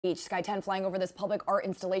Beach. Sky 10 flying over this public art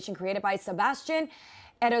installation created by Sebastian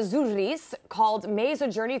Errázuriz called Maze: A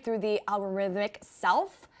Journey Through the Algorithmic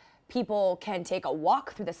Self. People can take a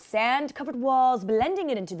walk through the sand-covered walls, blending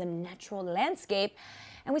it into the natural landscape.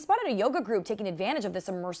 And we spotted a yoga group taking advantage of this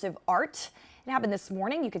immersive art. It happened this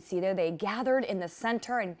morning. You could see there they gathered in the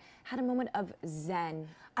center and had a moment of zen.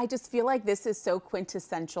 I just feel like this is so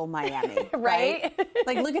quintessential Miami, right?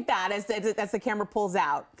 Like, look at that as the camera pulls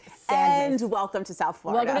out. Sand and welcome to South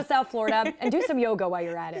Florida. Welcome to South Florida, and do some yoga while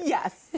you're at it. Yes.